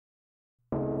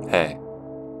Hey.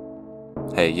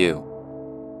 Hey you.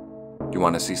 You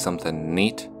want to see something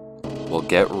neat? Well,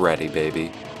 get ready, baby.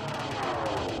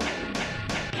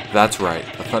 That's right,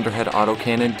 the Thunderhead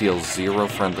autocannon deals 0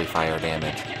 friendly fire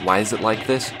damage. Why is it like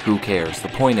this? Who cares? The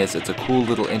point is, it's a cool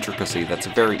little intricacy that's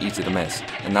very easy to miss,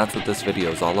 and that's what this video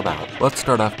is all about. Let's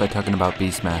start off by talking about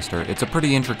Beastmaster. It's a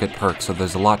pretty intricate perk, so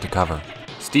there's a lot to cover.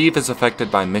 Steve is affected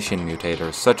by mission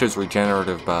mutators, such as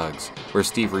regenerative bugs, where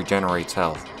Steve regenerates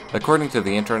health. According to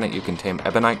the internet, you can tame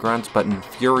Ebonite grunts, but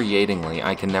infuriatingly,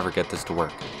 I can never get this to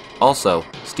work. Also,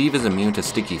 Steve is immune to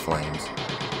sticky flames.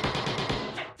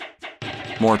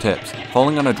 More tips.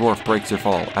 Falling on a dwarf breaks your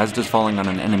fall, as does falling on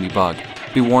an enemy bug.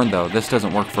 Be warned though, this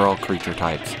doesn't work for all creature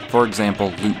types. For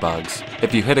example, loot bugs.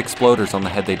 If you hit exploders on the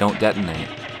head, they don't detonate.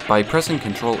 By pressing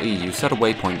Ctrl E, you set a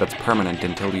waypoint that's permanent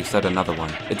until you set another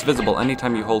one. It's visible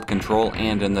anytime you hold Ctrl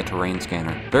and in the terrain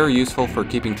scanner. Very useful for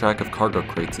keeping track of cargo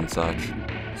crates and such.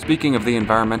 Speaking of the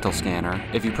environmental scanner,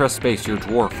 if you press space, your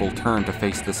dwarf will turn to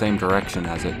face the same direction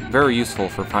as it. Very useful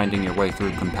for finding your way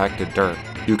through compacted dirt.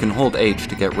 You can hold H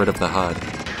to get rid of the HUD.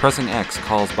 Pressing X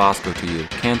calls Bosco to you,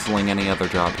 cancelling any other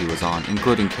job he was on,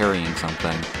 including carrying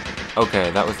something. Okay,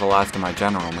 that was the last of my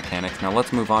general mechanics. Now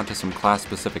let's move on to some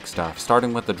class-specific stuff,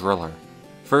 starting with the Driller.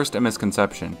 First, a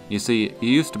misconception. You see, you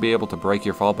used to be able to break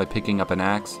your fall by picking up an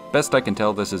axe. Best I can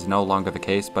tell, this is no longer the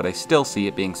case, but I still see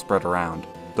it being spread around.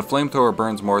 The flamethrower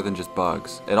burns more than just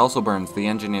bugs. It also burns the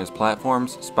engineer's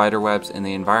platforms, spiderwebs, and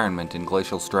the environment in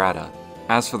glacial strata.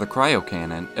 As for the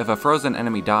cryocannon, if a frozen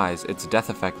enemy dies, its death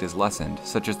effect is lessened,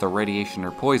 such as the radiation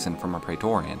or poison from a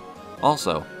Praetorian.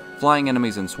 Also, flying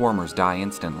enemies and swarmers die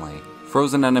instantly.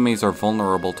 Frozen enemies are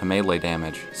vulnerable to melee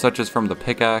damage, such as from the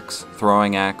pickaxe,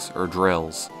 throwing axe, or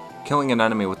drills. Killing an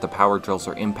enemy with the power drills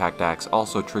or impact axe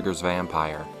also triggers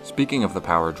vampire. Speaking of the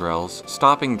power drills,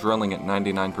 stopping drilling at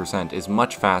 99% is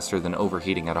much faster than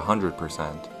overheating at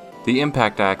 100%. The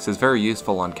impact axe is very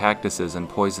useful on cactuses and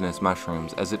poisonous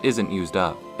mushrooms as it isn't used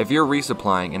up. If you're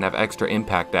resupplying and have extra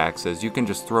impact axes, you can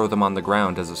just throw them on the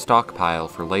ground as a stockpile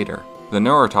for later. The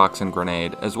neurotoxin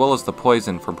grenade, as well as the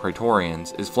poison from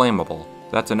Praetorians, is flammable.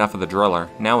 That's enough of the Driller,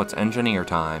 now it's engineer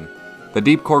time. The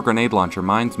deep core grenade launcher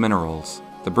mines minerals.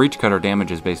 The breach cutter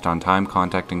damages based on time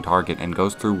contacting target and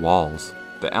goes through walls.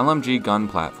 The LMG gun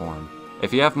platform.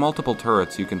 If you have multiple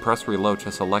turrets, you can press reload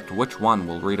to select which one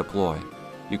will redeploy.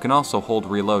 You can also hold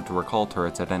reload to recall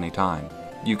turrets at any time.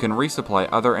 You can resupply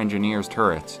other engineers'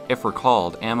 turrets. If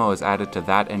recalled, ammo is added to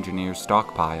that engineer's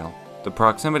stockpile. The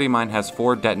proximity mine has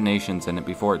 4 detonations in it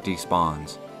before it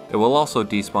despawns. It will also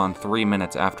despawn 3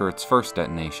 minutes after its first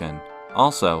detonation.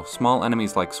 Also, small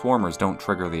enemies like swarmers don't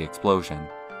trigger the explosion.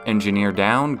 Engineer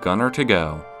down, gunner to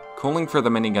go. Cooling for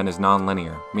the minigun is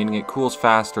non-linear, meaning it cools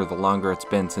faster the longer it's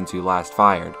been since you last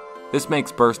fired. This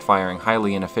makes burst firing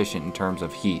highly inefficient in terms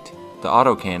of heat. The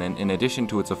autocannon, in addition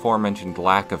to its aforementioned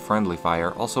lack of friendly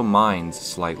fire, also mines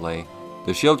slightly.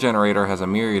 The shield generator has a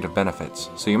myriad of benefits,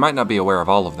 so you might not be aware of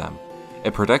all of them.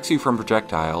 It protects you from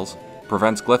projectiles,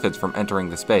 prevents glyphids from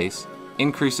entering the space,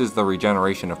 increases the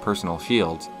regeneration of personal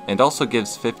shields, and also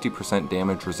gives 50%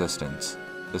 damage resistance.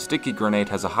 The sticky grenade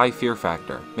has a high fear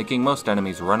factor, making most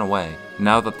enemies run away.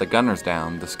 Now that the gunner's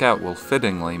down, the scout will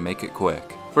fittingly make it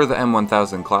quick. For the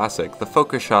M1000 Classic, the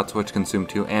focus shots which consume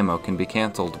 2 ammo can be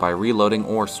cancelled by reloading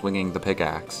or swinging the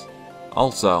pickaxe.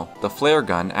 Also, the flare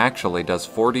gun actually does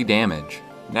 40 damage.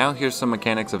 Now here's some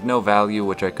mechanics of no value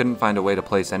which I couldn't find a way to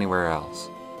place anywhere else.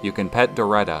 You can pet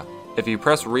Doretta. If you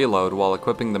press reload while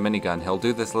equipping the minigun, he'll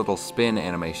do this little spin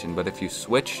animation, but if you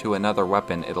switch to another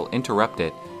weapon, it'll interrupt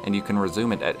it, and you can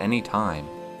resume it at any time.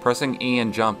 Pressing E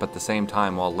and jump at the same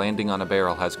time while landing on a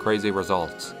barrel has crazy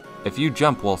results. If you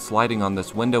jump while sliding on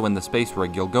this window in the space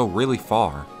rig, you'll go really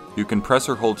far. You can press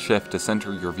or hold shift to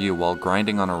center your view while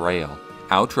grinding on a rail.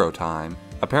 Outro time.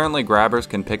 Apparently grabbers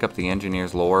can pick up the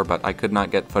engineer's lore, but I could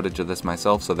not get footage of this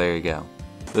myself, so there you go.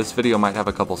 This video might have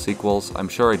a couple sequels. I'm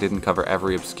sure I didn't cover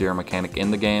every obscure mechanic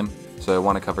in the game, so I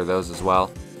want to cover those as well.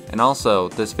 And also,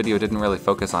 this video didn't really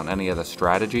focus on any of the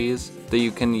strategies that you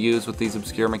can use with these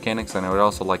obscure mechanics, and I would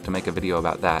also like to make a video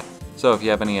about that. So if you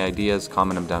have any ideas,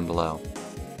 comment them down below.